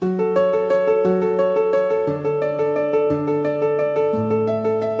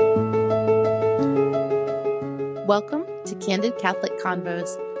Candid Catholic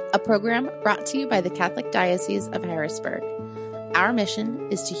Convos, a program brought to you by the Catholic Diocese of Harrisburg. Our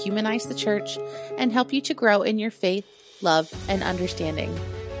mission is to humanize the Church and help you to grow in your faith, love, and understanding.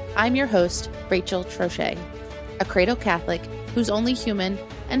 I'm your host, Rachel Trochet, a cradle Catholic who's only human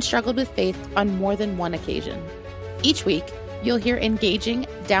and struggled with faith on more than one occasion. Each week, you'll hear engaging,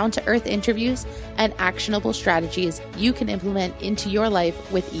 down-to-earth interviews and actionable strategies you can implement into your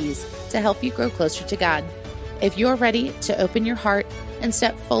life with ease to help you grow closer to God. If you're ready to open your heart and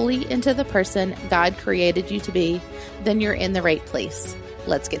step fully into the person God created you to be, then you're in the right place.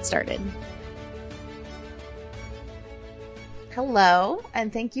 Let's get started. Hello,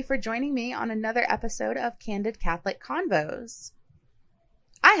 and thank you for joining me on another episode of Candid Catholic Convos.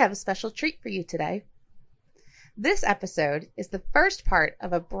 I have a special treat for you today. This episode is the first part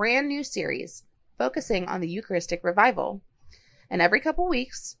of a brand new series focusing on the Eucharistic Revival. And every couple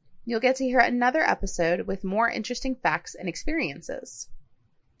weeks, you'll get to hear another episode with more interesting facts and experiences.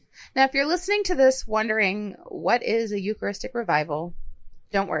 Now, if you're listening to this wondering what is a Eucharistic Revival,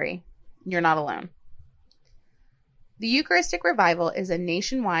 don't worry, you're not alone. The Eucharistic Revival is a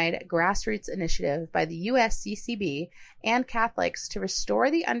nationwide grassroots initiative by the USCCB and Catholics to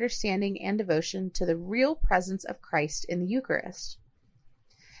restore the understanding and devotion to the real presence of Christ in the Eucharist.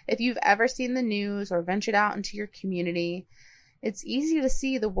 If you've ever seen the news or ventured out into your community, it's easy to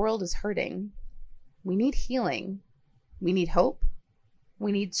see the world is hurting. We need healing. We need hope.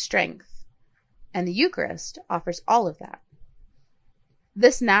 We need strength. And the Eucharist offers all of that.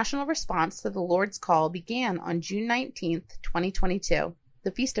 This national response to the Lord's Call began on June 19th, 2022,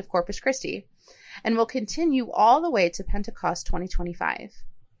 the Feast of Corpus Christi, and will continue all the way to Pentecost 2025.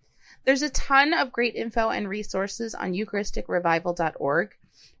 There's a ton of great info and resources on eucharisticrevival.org,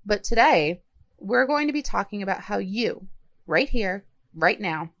 but today we're going to be talking about how you, right here, right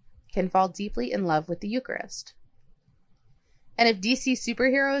now, can fall deeply in love with the Eucharist. And if DC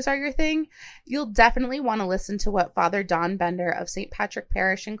superheroes are your thing, you'll definitely want to listen to what Father Don Bender of St. Patrick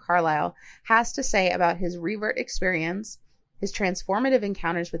Parish in Carlisle has to say about his revert experience, his transformative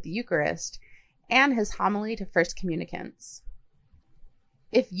encounters with the Eucharist, and his homily to first communicants.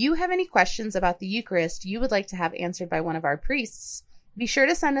 If you have any questions about the Eucharist you would like to have answered by one of our priests, be sure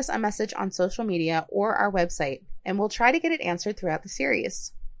to send us a message on social media or our website, and we'll try to get it answered throughout the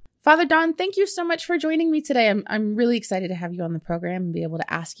series. Father Don, thank you so much for joining me today. I'm really excited to have you on the program and be able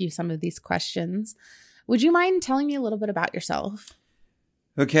to ask you some of these questions. Would you mind telling me a little bit about yourself?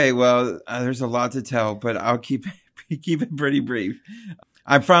 Okay, well, there's a lot to tell, but I'll keep it pretty brief.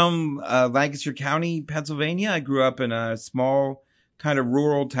 I'm from Lancaster County, Pennsylvania. I grew up in a small kind of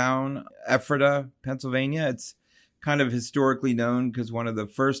rural town, Ephrata, Pennsylvania. It's kind of historically known because one of the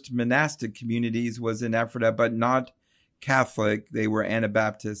first monastic communities was in Ephrata, but not Catholic. They were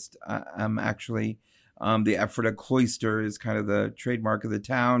Anabaptist, actually. The Ephrata cloister is kind of the trademark of the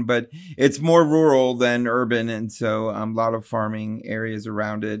town, but it's more rural than urban. And so a lot of farming areas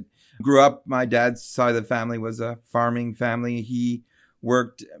around it. Grew up, my dad's side of the family was a farming family. He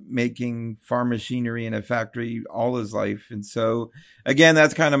worked making farm machinery in a factory all his life. And so, again,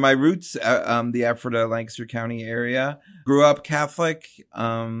 that's kind of my roots, the Ephrata, Lancaster County area. Grew up Catholic.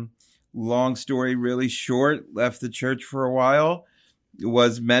 Long story, really short, left the church for a while,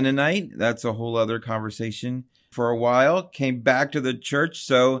 was Mennonite. That's a whole other conversation for a while. Came back to the church.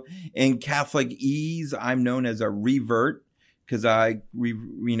 So in Catholicese, I'm known as a revert because I,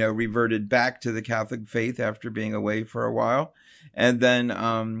 reverted back to the Catholic faith after being away for a while. And then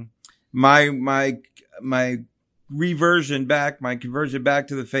my conversion back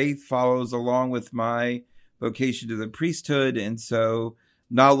to the faith follows along with my vocation to the priesthood. And so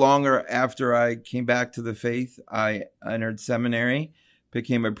not long after I came back to the faith, I entered seminary,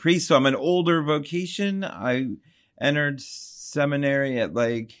 became a priest. So I'm an older vocation. I entered seminary at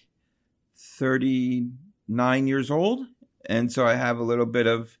like 39 years old. And so I have a little bit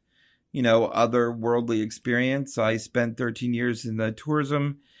of, other worldly experience. I spent 13 years in the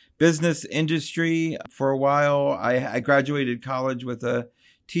tourism business industry for a while. I graduated college with a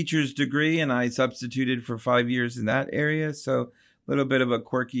teacher's degree and I substituted for 5 years in that area. So little bit of a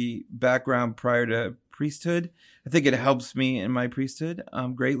quirky background prior to priesthood. I think it helps me in my priesthood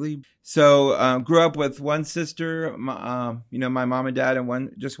greatly. So grew up with one sister, my mom and dad, and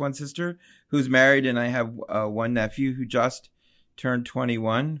one sister who's married, and I have one nephew who just turned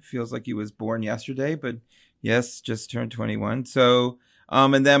 21. Feels like he was born yesterday, but yes, just turned 21. So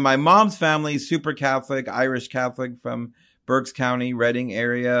and then my mom's family, super Catholic, Irish Catholic from Berks County, Reading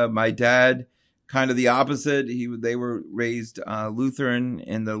area. My dad, kind of the opposite. They were raised Lutheran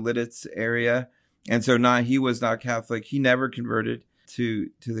in the Lidditz area. And so he was not Catholic. He never converted to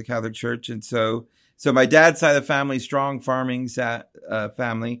the Catholic Church. And so So my dad's side of the family, strong farming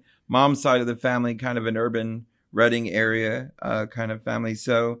family. Mom's side of the family, kind of an urban Reading area kind of family.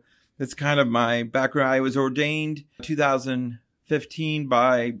 So that's kind of my background. I was ordained 2015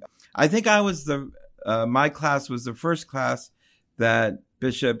 by, I think I was my class was the first class that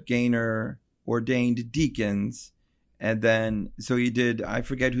Bishop Gaynor ordained deacons. And then, so he did, I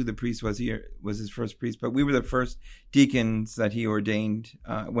forget who the priest was. He was his first priest, but we were the first deacons that he ordained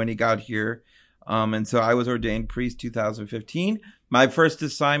when he got here. And so I was ordained priest 2015. My first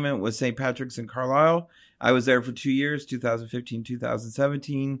assignment was St. Patrick's in Carlisle. I was there for 2 years, 2015,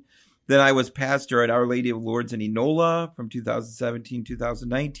 2017. Then I was pastor at Our Lady of Lourdes in Enola from 2017,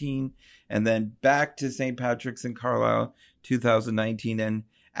 2019. And then back to St. Patrick's in Carlisle, 2019. And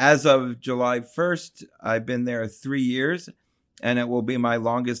as of July 1st, I've been there 3 years, and it will be my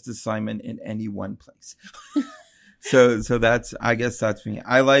longest assignment in any one place. So that's, I guess that's me.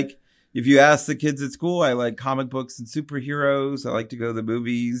 I like, if you ask the kids at school, I like comic books and superheroes. I like to go to the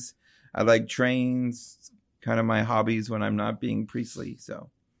movies. I like trains, kind of my hobbies when I'm not being priestly. So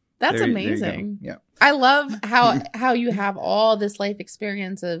that's amazing. Yeah. I love how you have all this life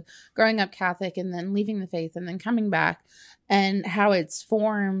experience of growing up Catholic and then leaving the faith and then coming back, and how it's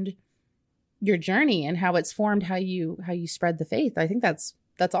formed your journey and how it's formed how you spread the faith. I think that's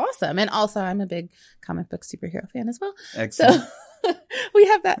awesome. And also, I'm a big comic book superhero fan as well. Excellent. So we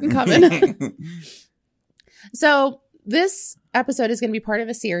have that in common. So this episode is going to be part of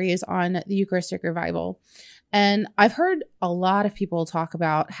a series on the Eucharistic revival. And I've heard a lot of people talk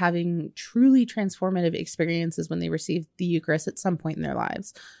about having truly transformative experiences when they receive the Eucharist at some point in their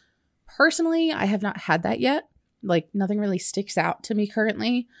lives. Personally, I have not had that yet. Like, nothing really sticks out to me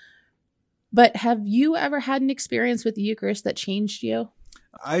currently. But have you ever had an experience with the Eucharist that changed you?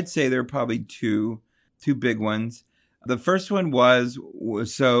 I'd say there are probably two big ones. The first one was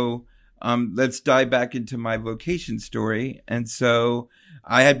let's dive back into my vocation story. And so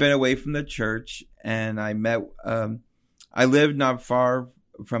I had been away from the church, and I lived not far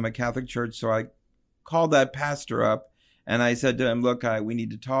from a Catholic church. So I called that pastor up, and I said to him, look, we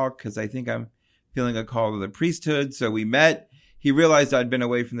need to talk because I think I'm feeling a call to the priesthood. So we met. He realized I'd been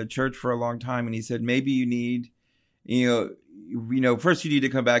away from the church for a long time, and he said, maybe you need, first you need to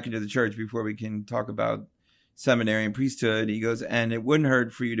come back into the church before we can talk about seminary and priesthood. He goes, and it wouldn't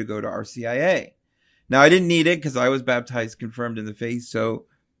hurt for you to go to RCIA. Now, I didn't need it because I was baptized, confirmed in the faith.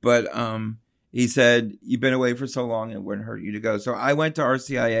 But he said, you've been away for so long, it wouldn't hurt you to go. So I went to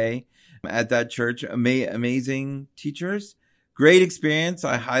RCIA at that church. Amazing teachers. Great experience.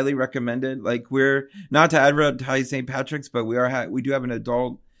 I highly recommend it. Like, we're not to advertise St. Patrick's, but we do have an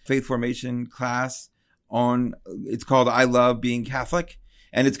adult faith formation class it's called I Love Being Catholic.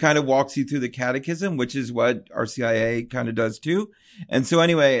 And it kind of walks you through the catechism, which is what RCIA kind of does too. And so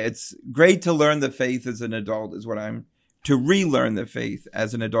anyway, it's great to learn the faith as an adult to relearn the faith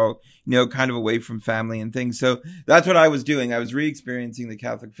as an adult, kind of away from family and things. So that's what I was doing. I was re-experiencing the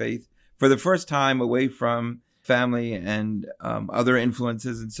Catholic faith for the first time away from family and other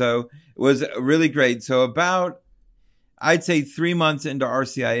influences. And so it was really great. So about, I'd say 3 months into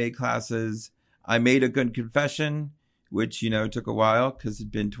RCIA classes, I made a good confession, which, took a while because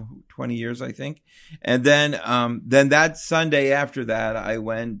it'd been 20 years, I think. And then that Sunday after that, I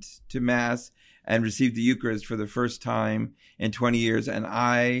went to Mass and received the Eucharist for the first time in 20 years. And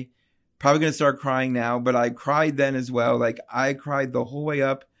I probably going to start crying now, but I cried then as well. Like, I cried the whole way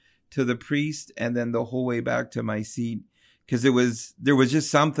up to the priest and then the whole way back to my seat, because there was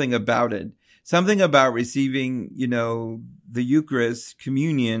just something about it, something about receiving, the Eucharist,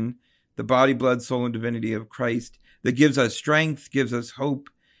 communion, the body, blood, soul, and divinity of Christ, that gives us strength, gives us hope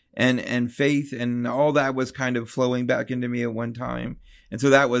and faith. And all that was kind of flowing back into me at one time. And so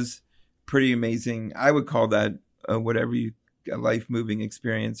that was pretty amazing. I would call that a life moving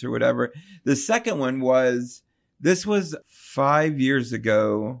experience or whatever. The second one this was 5 years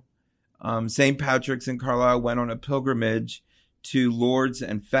ago. St. Patrick's in Carlisle went on a pilgrimage to Lourdes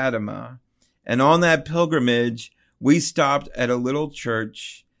and Fatima. And on that pilgrimage, we stopped at a little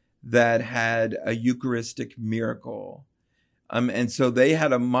church that had a Eucharistic miracle. And so they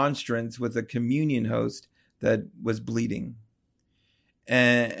had a monstrance with a communion host that was bleeding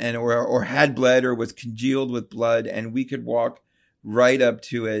or had bled or was congealed with blood. And we could walk right up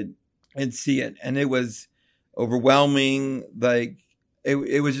to it and see it. And it was overwhelming. Like,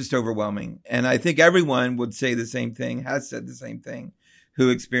 it was just overwhelming. And I think everyone would say the same thing, has said the same thing, who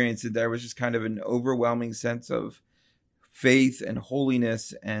experienced it. There was just kind of an overwhelming sense of faith and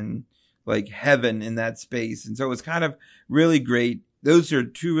holiness and like heaven in that space. And so it was kind of really great. Those are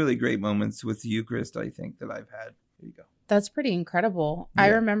two really great moments with the Eucharist, I think, that I've had. There you go. That's pretty incredible. Yeah. I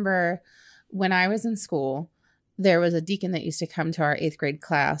remember when I was in school, there was a deacon that used to come to our 8th grade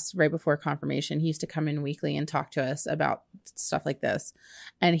class right before confirmation. He used to come in weekly and talk to us about stuff like this.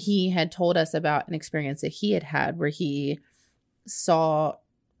 And he had told us about an experience that he had had where he saw,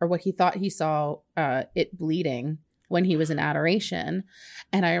 or what he thought he saw, it bleeding when he was in adoration.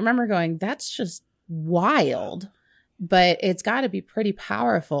 And I remember going, that's just wild, but it's got to be pretty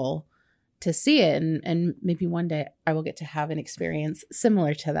powerful to see it. And maybe one day I will get to have an experience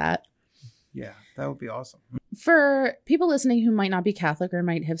similar to that. Yeah, that would be awesome. For people listening who might not be Catholic or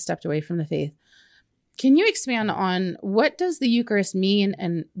might have stepped away from the faith, can you expand on what does the Eucharist mean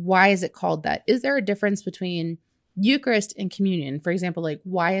and why is it called that? Is there a difference between Eucharist and communion? For example, like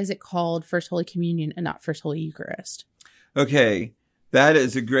why is it called First Holy Communion and not First Holy Eucharist? Okay, that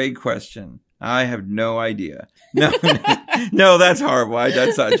is a great question. I have no idea. No, no, that's horrible.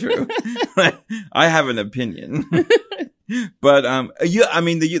 That's not true. I have an opinion. But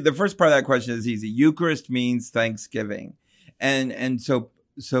the first part of that question is easy. Eucharist means thanksgiving, and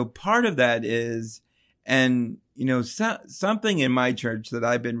so part of that is, and something in my church that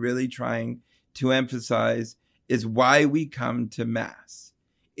I've been really trying to emphasize is why we come to Mass.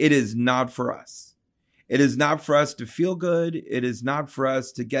 It is not for us. It is not for us to feel good. It is not for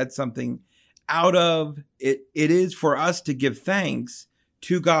us to get something out of it. It is for us to give thanks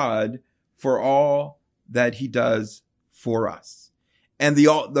to God for all that He does for us. And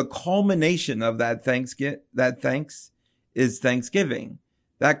the culmination of that thanks is Thanksgiving.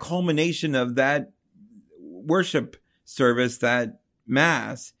 That culmination of that worship service, that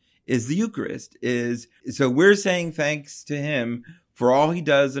Mass, is the Eucharist. So we're saying thanks to Him for all He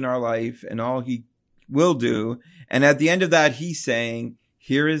does in our life and all He will do. And at the end of that, He's saying,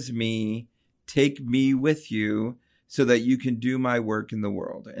 here is me, take me with you so that you can do my work in the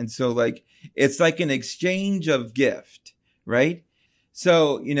world. And so it's like an exchange of gift, right?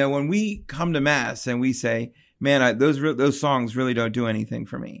 So, when we come to Mass and we say, man, those songs really don't do anything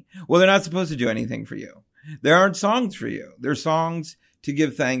for me. Well, they're not supposed to do anything for you. There aren't songs for you. They're songs to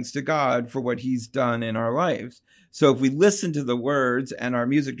give thanks to God for what He's done in our lives. So if we listen to the words, and our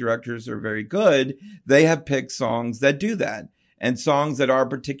music directors are very good, they have picked songs that do that, and songs that are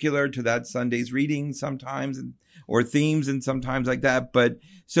particular to that Sunday's reading sometimes, or themes and sometimes like that. But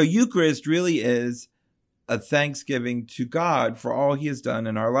so Eucharist really is a thanksgiving to God for all He has done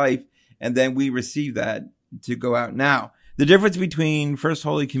in our life. And then we receive that to go out. Now, the difference between First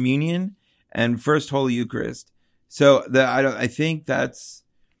Holy Communion and First Holy Eucharist. So I think let's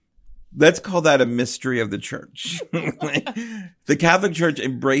call that a mystery of the church. The Catholic Church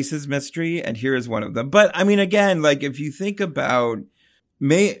embraces mystery, and here is one of them. But again, if you think about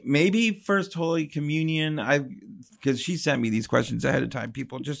maybe First Holy Communion, because she sent me these questions ahead of time,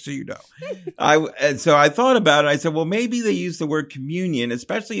 people, just so you know. And so I thought about it. I said, well, maybe they use the word communion,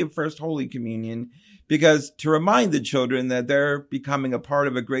 especially in First Holy Communion, because to remind the children that they're becoming a part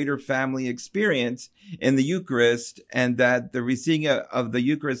of a greater family experience in the Eucharist, and that the receiving of the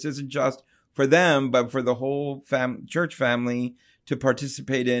Eucharist isn't just for them, but for the whole church family to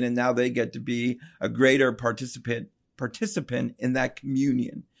participate in. And now they get to be a greater participant in that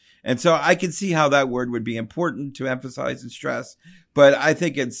communion. And so I can see how that word would be important to emphasize and stress, but I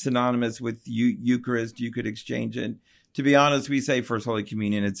think it's synonymous with Eucharist. You could exchange it. To be honest, we say First Holy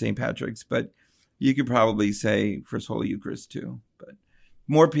Communion at St. Patrick's, but you could probably say First Holy Eucharist too. But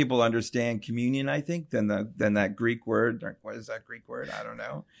more people understand communion, I think, than that Greek word. What is that Greek word? I don't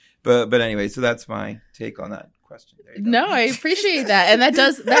know. But anyway, so that's my take on that question. No, I appreciate that. And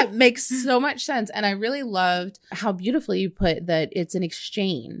that makes so much sense. And I really loved how beautifully you put that it's an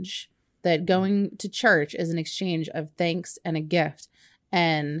exchange, that going to church is an exchange of thanks and a gift.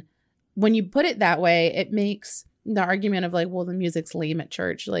 And when you put it that way, it makes the argument of the music's lame at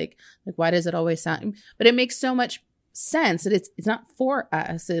church. Like why does it always sound, but it makes so much sense that it's not for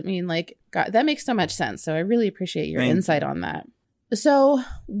us. God, that makes so much sense. So I really appreciate your insight on that. So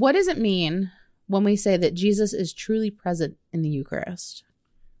what does it mean when we say that Jesus is truly present in the Eucharist?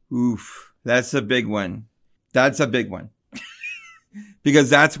 Oof, that's a big one. Because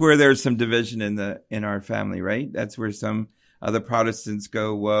that's where there's some division in our family, right? That's where some other Protestants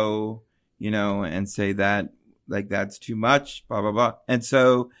go, whoa, and say that that's too much, blah, blah, blah. And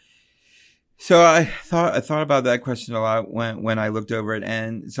so I thought about that question a lot when I looked over it.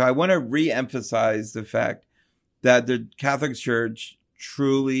 And so I want to re-emphasize the fact that the Catholic Church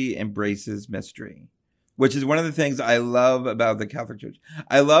truly embraces mystery, which is one of the things I love about the Catholic Church.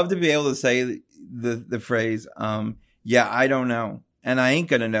 I love to be able to say the phrase, yeah, I don't know. And I ain't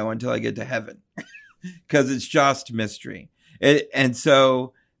going to know until I get to heaven, because it's just mystery. And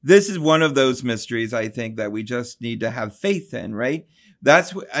so this is one of those mysteries, I think, that we just need to have faith in, right?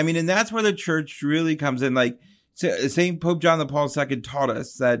 and that's where the church really comes in. Like St. Pope John Paul II taught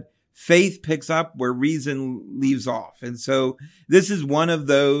us that faith picks up where reason leaves off. And so this is one of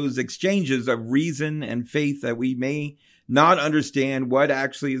those exchanges of reason and faith that we may not understand what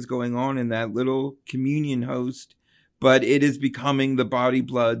actually is going on in that little communion host, but it is becoming the body,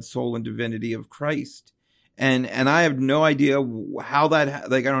 blood, soul, and divinity of Christ. And I have no idea how that,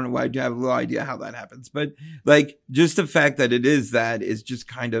 like, I don't know, I have no idea how that happens, but like just the fact that it is that is just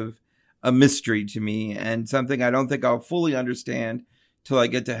kind of a mystery to me and something I don't think I'll fully understand till I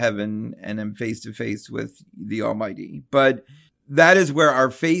get to heaven and am face to face with the Almighty. But that is where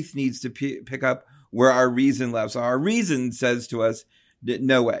our faith needs to pick up where our reason left. So our reason says to us,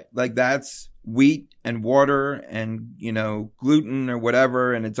 no way, like that's wheat and water and, gluten or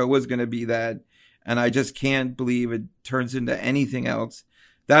whatever. And it's always going to be that. And I just can't believe it turns into anything else.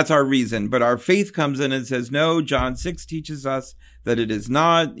 That's our reason. But our faith comes in and says, no, John 6 teaches us that it is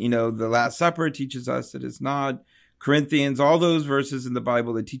not. The Last Supper teaches us that it's not. Corinthians, all those verses in the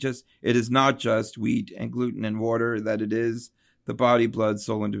Bible that teach us it is not just wheat and gluten and water, that it is the body, blood,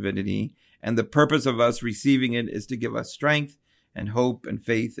 soul, and divinity. And the purpose of us receiving it is to give us strength and hope and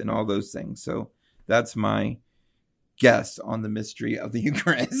faith and all those things. So that's my guess on the mystery of the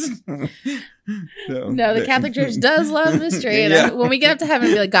Eucharist. No, the Catholic Church does love mystery. And when we get up to heaven,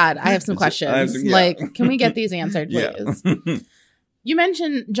 we'll be like, God, I have some questions. Like, can we get these answered, please? Yeah. You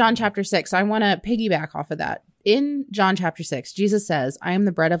mentioned John chapter 6. So I want to piggyback off of that. In John chapter 6, Jesus says, I am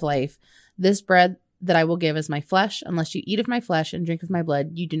the bread of life. This bread that I will give is my flesh. Unless you eat of my flesh and drink of my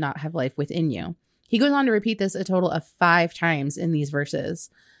blood, you do not have life within you. He goes on to repeat this a total of 5 times in these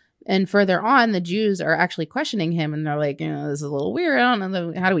verses. And further on, the Jews are actually questioning him, and they're like, this is a little weird. I don't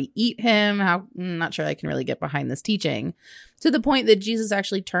know. How do we eat him? I'm not sure I can really get behind this teaching. To the point that Jesus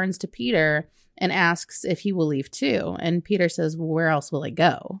actually turns to Peter and asks if he will leave too. And Peter says, well, where else will I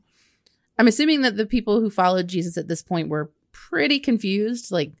go? I'm assuming that the people who followed Jesus at this point were pretty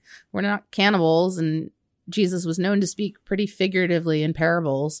confused. Like, we're not cannibals, and Jesus was known to speak pretty figuratively in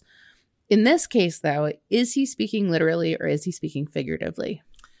parables. In this case, though, is he speaking literally or is he speaking figuratively?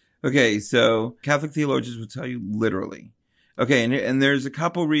 Okay, so Catholic theologians will tell you literally. Okay, and there's a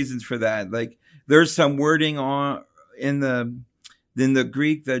couple reasons for that. Like, there's some wording in the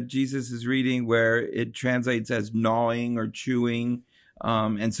Greek that Jesus is reading where it translates as gnawing or chewing.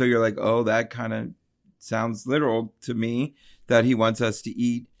 And so you're like, oh, that kind of sounds literal to me, that he wants us to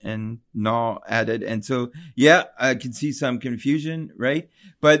eat and gnaw at it. And so, yeah, I can see some confusion, right?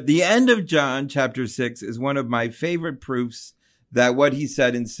 But the end of John chapter 6 is one of my favorite proofs that what he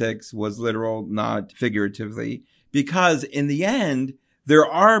said in 6 was literal, not figuratively. Because in the end, there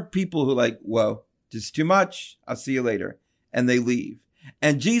are people who are like, whoa, just too much. I'll see you later. And they leave.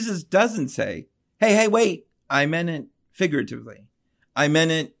 And Jesus doesn't say, hey, wait, I meant it figuratively. I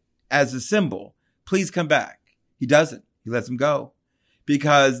meant it as a symbol. Please come back. He doesn't. He lets them go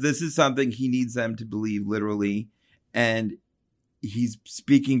because this is something he needs them to believe literally. And he's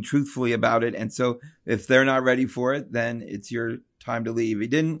speaking truthfully about it. And so if they're not ready for it, then it's your time to leave. He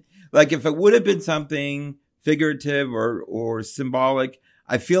didn't, like, if it would have been something figurative or symbolic,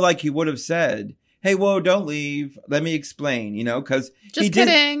 I feel like he would have said, hey, whoa, don't leave. Let me explain, because just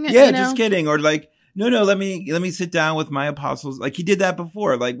kidding. Yeah, just kidding. Or like, no, let me sit down with my apostles. Like he did that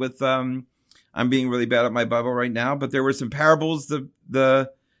before, like with, I'm being really bad at my Bible right now, but there were some parables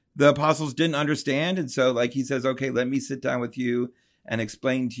the apostles didn't understand. And so like he says, okay, let me sit down with you and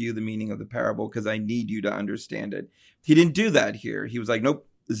explain to you the meaning of the parable because I need you to understand it. He didn't do that here. He was like, nope,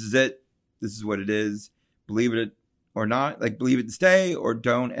 this is it. This is what it is. Believe it or not, like believe it and stay or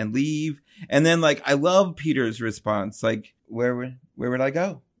don't and leave. And then like, I love Peter's response. Like, where would I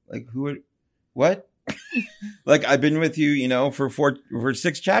go? Like what? Like I've been with you, for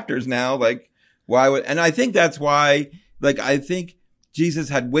 6 chapters now. Like why would, and I think that's why, like, I think Jesus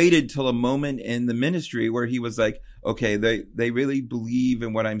had waited till a moment in the ministry where he was like, okay, they really believe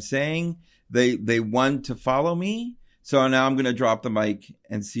in what I'm saying. They want to follow me. So now I'm going to drop the mic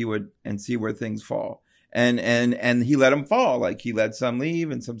and see where things fall. And he let them fall. Like he let some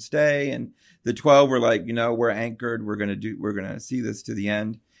leave and some stay. And the 12 were like, we're anchored. We're going to see this to the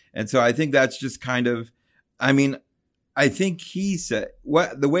end. And so I think that's just kind of, I think he said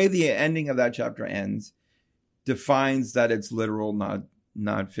the way the ending of that chapter ends defines that it's literal,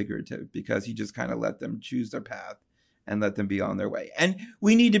 not figurative, because he just kind of let them choose their path and let them be on their way. And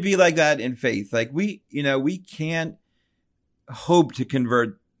we need to be like that in faith. Like we can't hope to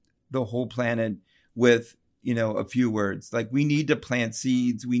convert the whole planet with, a few words. Like we need to plant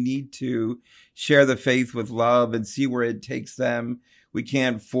seeds. We need to share the faith with love and see where it takes them. We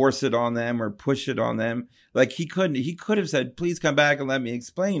can't force it on them or push it on them. Like he could have said, please come back and let me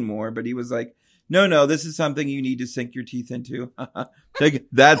explain more. But he was like, no, this is something you need to sink your teeth into.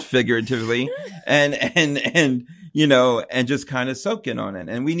 That's figuratively and just kind of soak in on it.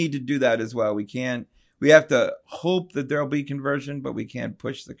 And we need to do that as well. We have to hope that there'll be conversion, but we can't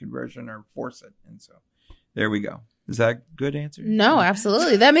push the conversion or force it. And so there we go. Is that a good answer? No,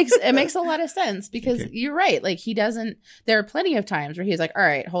 absolutely. It makes a lot of sense because You're right. Like there are plenty of times where he's like, all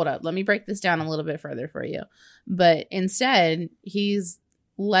right, hold up. Let me break this down a little bit further for you. But instead he's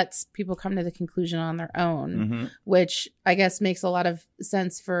lets people come to the conclusion on their own, which I guess makes a lot of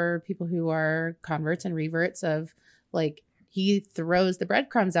sense for people who are converts and reverts of like, he throws the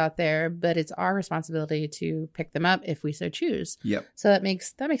breadcrumbs out there, but it's our responsibility to pick them up if we so choose. Yep. So that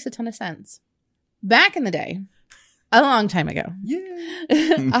makes a ton of sense. Back in the day, a long time ago,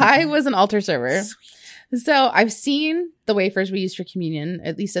 I was an altar server. Sweet. So I've seen the wafers we used for communion,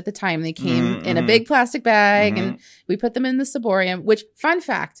 at least at the time. They came in a big plastic bag and we put them in the ciborium, which, fun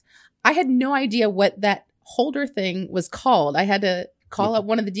fact, I had no idea what that holder thing was called. I had to call up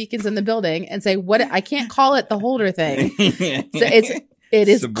one of the deacons in the building and say, I can't call it the holder thing. So it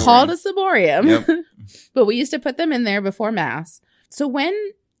is ciborium. Called a ciborium, yep. But we used to put them in there before mass. So when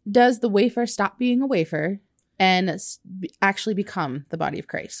does the wafer stop being a wafer and actually become the body of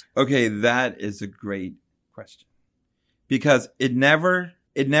Christ? Okay, that is a great question because it never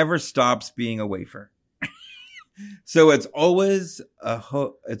stops being a wafer. So it's always a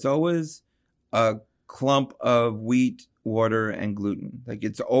clump of wheat, water, and gluten. Like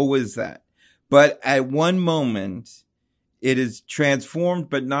it's always that. But at one moment, it is transformed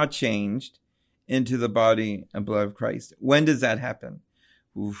but not changed into the body and blood of Christ. When does that happen?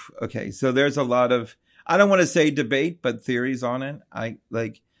 Oof, okay, so there's a lot of, I don't want to say debate, but theories on it.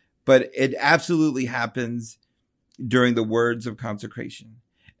 But it absolutely happens during the words of consecration.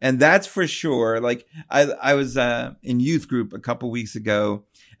 And that's for sure. Like I was in youth group a couple weeks ago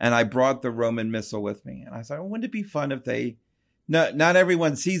and I brought the Roman Missal with me. And I thought, wouldn't it be fun if not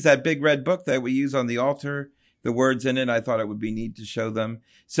everyone sees that big red book that we use on the altar, the words in it. I thought it would be neat to show them.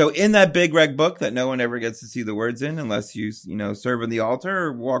 So in that big red book that no one ever gets to see the words in unless you serve in the altar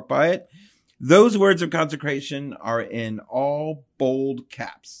or walk by it, those words of consecration are in all bold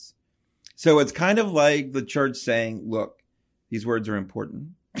caps. So it's kind of like the church saying, look, these words are important.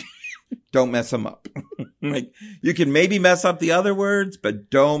 Don't mess them up. Like you can maybe mess up the other words, but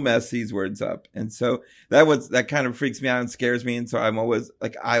don't mess these words up. And so that kind of freaks me out and scares me. And so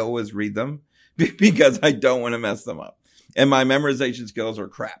I always read them because I don't want to mess them up. And my memorization skills are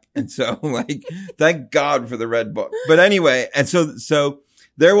crap. And so thank God for the red book. But anyway, and so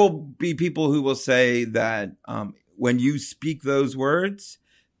there will be people who will say that, when you speak those words,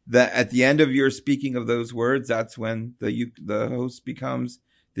 that at the end of your speaking of those words, that's when the host becomes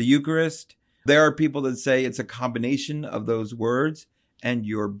the Eucharist. There are people that say it's a combination of those words and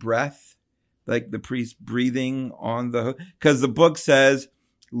your breath, like the priest breathing on because the book says,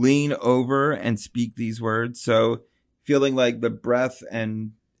 lean over and speak these words. So feeling like the breath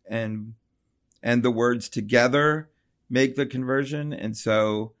and the words together make the conversion. And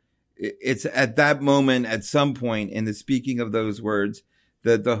so it's at that moment, at some point in the speaking of those words,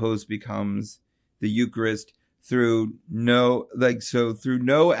 that the host becomes the Eucharist through no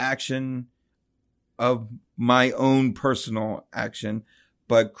action of my own personal action,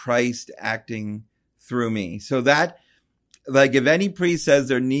 but Christ acting through me. So that, if any priest says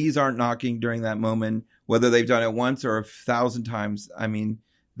their knees aren't knocking during that moment, whether they've done it once or 1,000 times, I mean,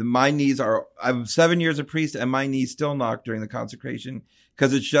 my knees I'm 7 years a priest and my knees still knock during the consecration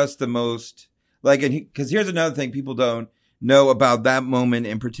because it's just the most, because here's another thing people don't know about that moment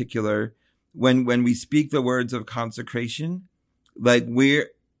in particular. When we speak the words of consecration,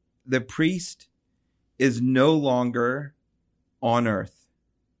 the priest is no longer on earth.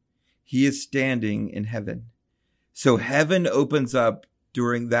 He is standing in heaven. So heaven opens up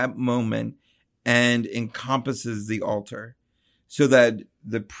during that moment and encompasses the altar so that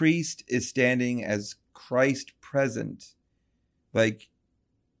the priest is standing as Christ present,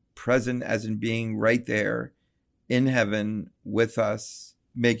 present as in being right there in heaven with us,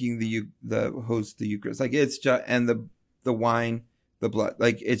 making the host the Eucharist. It's just, and the wine, the blood,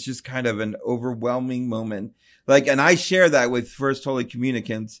 it's just kind of an overwhelming moment. And I share that with First Holy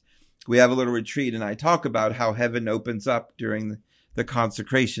Communicants. We have a little retreat and I talk about how heaven opens up during the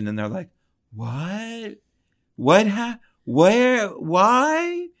consecration. And they're like, what? Where?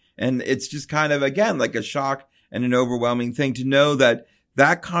 Why? And it's just kind of, again, like a shock and an overwhelming thing to know that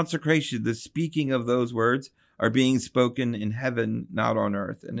consecration, the speaking of those words, are being spoken in heaven, not on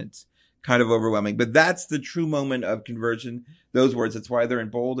earth. And it's kind of overwhelming. But that's the true moment of conversion. Those words. That's why they're in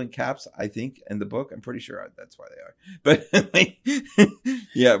bold and caps, I think, in the book. I'm pretty sure that's why they are. But like,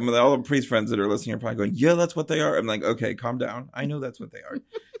 yeah, all the priest friends that are listening are probably going, yeah, that's what they are. I'm like, okay, calm down. I know that's what they are.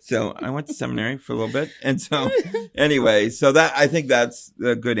 So I went to seminary for a little bit. And so anyway, so that I think that's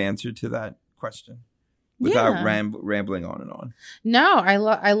a good answer to that question without rambling on and on. No, I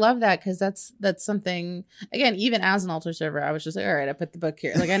love that, because that's something, again, even as an altar server, I was just like, all right, I put the book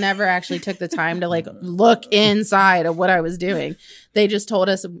here. Like, I never actually took the time to like look inside of what I was doing. They just told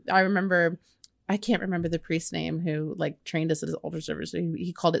us. I can't remember the priest's name who like trained us as altar servers. So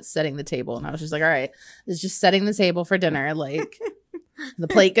he called it setting the table. And I was just like, all right, it's just setting the table for dinner. Like, the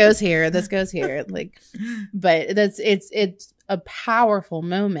plate goes here, this goes here. Like, but it's a powerful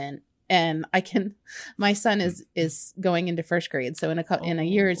moment. And my son is going into first grade. So in a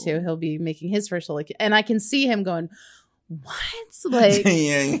year or two, he'll be making his first Holy Communion. And I can see him going, what? Like,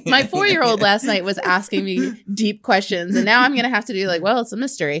 my 4-year-old last night was asking me deep questions. And now I'm going to have to do like, well, it's a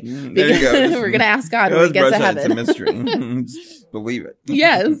mystery. There you go. We're going to ask God when we get to heaven. It's a mystery. Just believe it.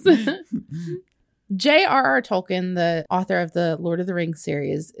 Yes. J.R.R. Tolkien, the author of the Lord of the Rings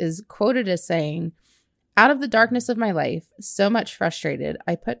series, is quoted as saying, "Out of the darkness of my life, so much frustrated,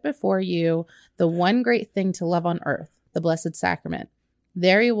 I put before you the one great thing to love on earth, the Blessed Sacrament.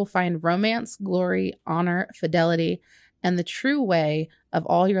 There you will find romance, glory, honor, fidelity, and the true way of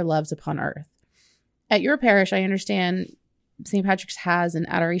all your loves upon earth." At your parish, I understand St. Patrick's has an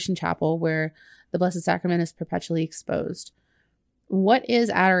adoration chapel where the Blessed Sacrament is perpetually exposed. What is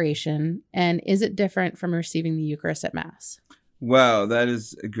adoration, and is it different from receiving the Eucharist at Mass? Wow, that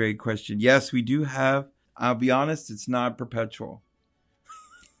is a great question. Yes, we do have. I'll be honest, it's not perpetual.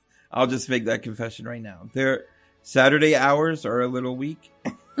 I'll just make that confession right now. Saturday hours are a little weak,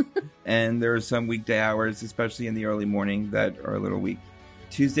 and there are some weekday hours, especially in the early morning, that are a little weak.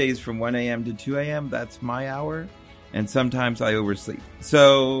 Tuesdays from 1 a.m. to 2 a.m., that's my hour, and sometimes I oversleep.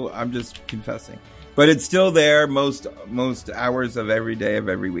 So I'm just confessing. But it's still there most hours of every day of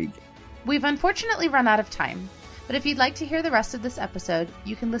every week. We've unfortunately run out of time. But if you'd like to hear the rest of this episode,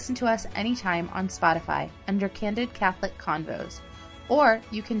 you can listen to us anytime on Spotify under Candid Catholic Convos. Or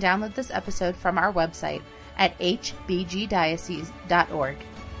you can download this episode from our website at hbgdiocese.org.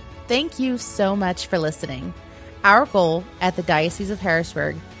 Thank you so much for listening. Our goal at the Diocese of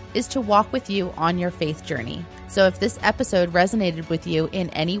Harrisburg is to walk with you on your faith journey. So if this episode resonated with you in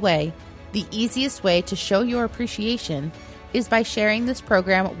any way, the easiest way to show your appreciation is by sharing this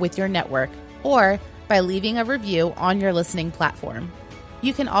program with your network or by leaving a review on your listening platform.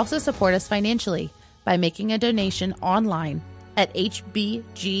 You can also support us financially by making a donation online at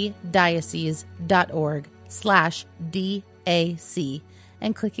hbgdiocese.org/DAC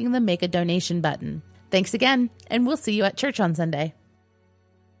and clicking the Make a Donation button. Thanks again, and we'll see you at church on Sunday.